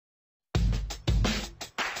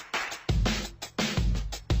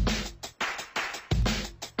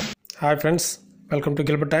Hi friends, welcome to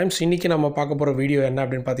Gilbert Times. இன்னைக்கு நம்ம பார்க்க போகிற வீடியோ என்ன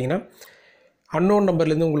அப்படின்னு பார்த்தீங்கன்னா, அன்னோன்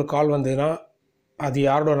நம்பர்லேருந்து உங்களுக்கு கால் வந்ததுன்னா அது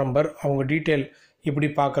யாரோட நம்பர், அவங்க டீட்டெயில் எப்படி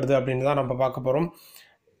பார்க்குறது அப்படின்னு தான் நம்ம பார்க்க போகிறோம்.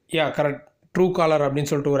 கரெக்ட். ட்ரூ காலர்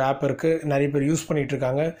அப்படின்னு சொல்லிட்டு ஒரு ஆப் இருக்குது. நிறைய பேர் யூஸ்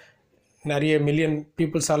பண்ணிகிட்ருக்காங்க. நிறைய மில்லியன்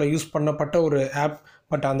பீப்புள்ஸால் யூஸ் பண்ணப்பட்ட ஒரு ஆப்.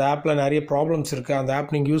 பட் அந்த ஆப்பில் நிறைய ப்ராப்ளம்ஸ் இருக்குது. அந்த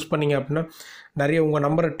ஆப் நீங்கள் யூஸ் பண்ணிங்க அப்படின்னா நிறைய உங்கள்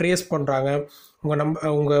நம்பரை ட்ரேஸ் பண்ணுறாங்க.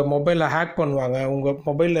 உங்கள் மொபைலில் ஹேக் பண்ணுவாங்க. உங்கள்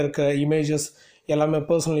மொபைலில் இருக்க இமேஜஸ் எல்லாமே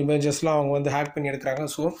பர்சனல் இமேஜஸ்லாம் அவங்க வந்து ஹேக் பண்ணி எடுக்கிறாங்க.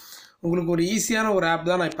 ஸோ உங்களுக்கு ஒரு ஈஸியான ஒரு ஆப்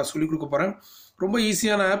தான் நான் இப்போ சொல்லிக் கொடுக்க போகிறேன். ரொம்ப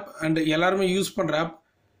ஈஸியான ஆப் அண்ட் எல்லாருமே யூஸ் பண்ணுற ஆப்,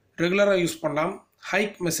 ரெகுலராக யூஸ் பண்ணலாம்.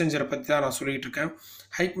 ஹைக் மெசேஞ்சரை பற்றி தான் நான் சொல்லிகிட்டு இருக்கேன்.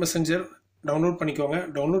 ஹைக் மெசேஞ்சர் டவுன்லோட் பண்ணிக்கோங்க.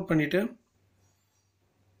 டவுன்லோட் பண்ணிவிட்டு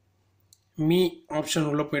மீ ஆப்ஷன்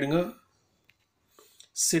உள்ளே போயிடுங்க.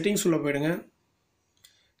 செட்டிங்ஸ் உள்ளே போயிடுங்க.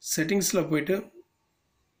 செட்டிங்ஸில் போயிட்டு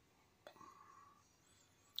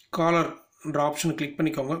காலர்ன்ற ஆப்ஷன் கிளிக்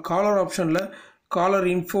பண்ணிக்கோங்க. காலர் ஆப்ஷனில் காலர்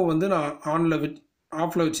இன்ஃபோ வந்து நான்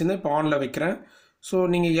ஆஃபில் வச்சுருந்தேன், இப்போ ஆனில் வைக்கிறேன். ஸோ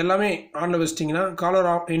நீங்கள் எல்லாமே ஆனில் வச்சிட்டிங்கன்னா, காலர்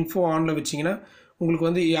இன்ஃபோ ஆனில் வச்சிங்கன்னா உங்களுக்கு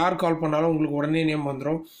வந்து யார் கால் பண்ணாலும் உங்களுக்கு உடனே நேம்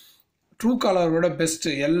வந்துடும். ட்ரூ காலரோட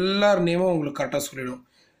பெஸ்ட்டு, எல்லார் நேமும் உங்களுக்கு கரெக்டாக சொல்லிடும்.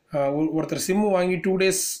 ஒருத்தர் சிம்மு வாங்கி 2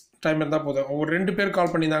 days டைம் இருந்தால் போதும். ஒரு 2 பேர்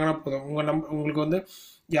கால் பண்ணியிருந்தாங்கன்னா போதும், உங்களுக்கு வந்து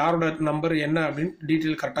யாரோட நம்பர் என்ன அப்படின்னு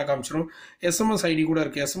டீட்டெயில் கரெக்டாக காமிச்சிடும். எஸ்எம்எஸ் ஐடி கூட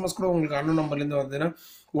இருக்குது. எஸ்எம்எஸ் கூட உங்களுக்கு அன்னோன் நம்பர்லேருந்து வந்ததுன்னா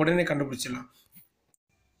உடனே கண்டுபிடிச்சிடலாம்.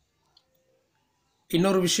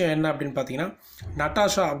 இன்னொரு விஷயம் என்ன அப்படின்னு பார்த்தீங்கன்னா,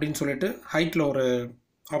 நட்டாஷா அப்படின்னு சொல்லிட்டு ஹைக்கில் ஒரு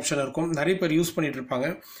ஆப்ஷன் இருக்கும். நிறைய பேர் யூஸ் பண்ணிகிட்டு இருப்பாங்க.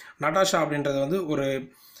 நட்டாஷா அப்படின்றது வந்து ஒரு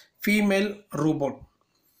female robot.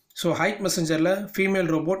 So hike மெசேஞ்சரில் female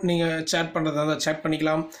robot, நீங்கள் சேட் பண்ணுறதா இருந்தால் சேட்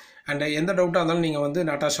பண்ணிக்கலாம். அண்ட் எந்த டவுட்டாக இருந்தாலும் நீங்கள் வந்து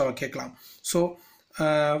நட்டாஷாவை கேட்கலாம். ஸோ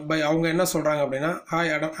அவங்க என்ன சொல்கிறாங்க அப்படின்னா,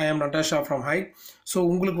 ஹாய் ஐ ஆம் நட்டாஷா ஃப்ரம் ஹைக். ஸோ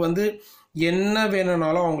உங்களுக்கு வந்து என்ன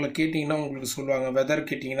வேணும்னாலும் அவங்கள கேட்டிங்கன்னா உங்களுக்கு சொல்லுவாங்க. வெதர்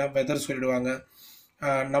கேட்டிங்கன்னா வெதர் சொல்லிடுவாங்க.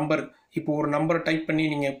 நம்பர், இப்போ ஒரு நம்பரை டைப் பண்ணி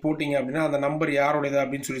நீங்கள் போட்டிங்க அப்படின்னா அந்த நம்பர் யாரோடது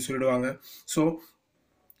அப்படின்னு சொல்லிடுவாங்க. ஸோ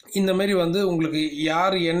இந்தமாரி வந்து உங்களுக்கு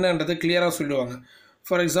யார் என்னன்றதை கிளியராக சொல்லிடுவாங்க.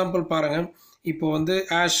 ஃபார் எக்ஸாம்பிள் பாருங்கள், இப்போ வந்து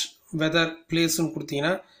ஆஷ் வெதர் பிளேஸ்ன்னு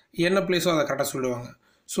கொடுத்தீங்கன்னா என்ன பிளேஸோ அதை கரெக்டாக சொல்லிடுவாங்க.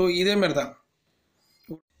 ஸோ இதேமாரி தான்.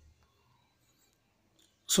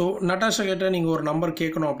 ஸோ நட்டாஷா கிட்ட நீங்கள் ஒரு நம்பர்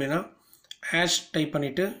கேட்கணும் அப்படின்னா ஆஷ் டைப்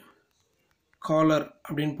பண்ணிவிட்டு காலர்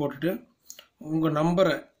அப்படின்னு போட்டுட்டு உங்கள்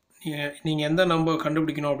நம்பரை நீங்கள் எந்த நம்பர்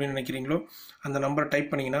கண்டுபிடிக்கணும் அப்படின்னு நினைக்கிறீங்களோ அந்த நம்பரை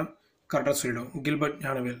டைப் பண்ணிங்கன்னா கரெக்டாக சொல்லிடும். கில்பர்ட்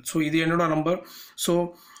ஞானவேல். ஸோ இது என்னோட நம்பர். ஸோ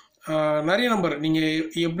நிறைய நம்பர் நீங்கள்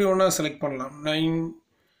எப்படி ஒன்றா செலக்ட் பண்ணலாம்.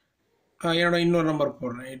 என்னோட இன்னொரு நம்பர்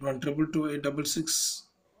போடுறேன்.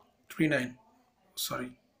 81228669. Sorry,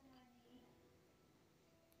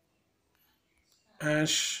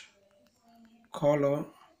 ash collar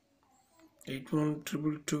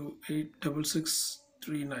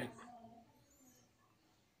 81228669.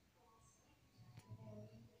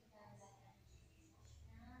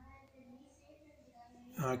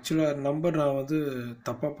 ஆக்சுவலாக நம்பர் நான் வந்து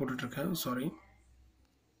தப்பாக போட்டுட்ருக்கேன், சாரி.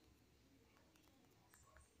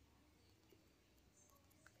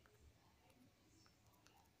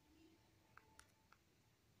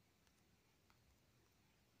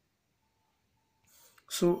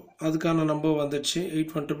 ஸோ அதுக்கான நம்பர் வந்துடுச்சு.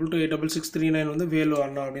 81228669 வந்து வேலு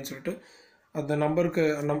அண்ணா அப்படின்னு சொல்லிட்டு அந்த நம்பருக்கு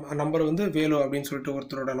நம்பர் வந்து வேலு அப்படின்னு சொல்லிட்டு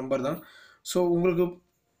ஒருத்தரோட நம்பர் தான். ஸோ உங்களுக்கு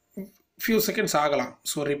ஃபியூ செகண்ட்ஸ் ஆகலாம்.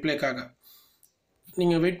 ஸோ ரிப்ளைக்காக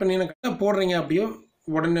நீங்கள் வெயிட் பண்ணிங்கன்னா போடுறீங்க அப்படியோ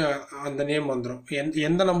உடனே அந்த நேம் வந்துடும்.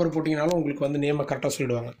 எந்த நம்பர் போட்டிங்கனாலும் உங்களுக்கு வந்து நேமை கரெக்டாக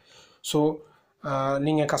சொல்லிடுவாங்க. ஸோ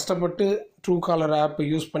நீங்கள் கஷ்டப்பட்டு ட்ரூ காலர் ஆப்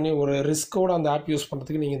யூஸ் பண்ணி ஒரு ரிஸ்க்கோடு அந்த ஆப் யூஸ்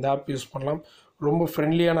பண்ணுறதுக்கு நீங்கள் இந்த ஆப் யூஸ் பண்ணலாம். ரொம்ப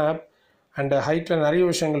ஃப்ரெண்ட்லியான ஆப். அண்டு ஹைக்கில் நிறைய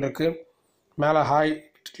விஷயங்கள் இருக்குது. மேலே ஹாய்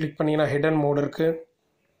கிளிக் பண்ணிங்கன்னா ஹிடன் மோட் இருக்குது.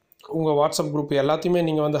 உங்கள் வாட்ஸ்அப் குரூப் எல்லாத்தையுமே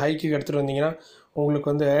நீங்கள் வந்து ஹைக்கு எடுத்துகிட்டு வந்தீங்கன்னா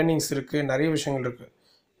உங்களுக்கு வந்து ஏர்னிங்ஸ் இருக்குது. நிறைய விஷயங்கள் இருக்குது.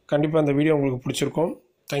 கண்டிப்பாக இந்த வீடியோ உங்களுக்கு பிடிச்சிருக்கும்.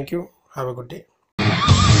 Thank you. Have a good day.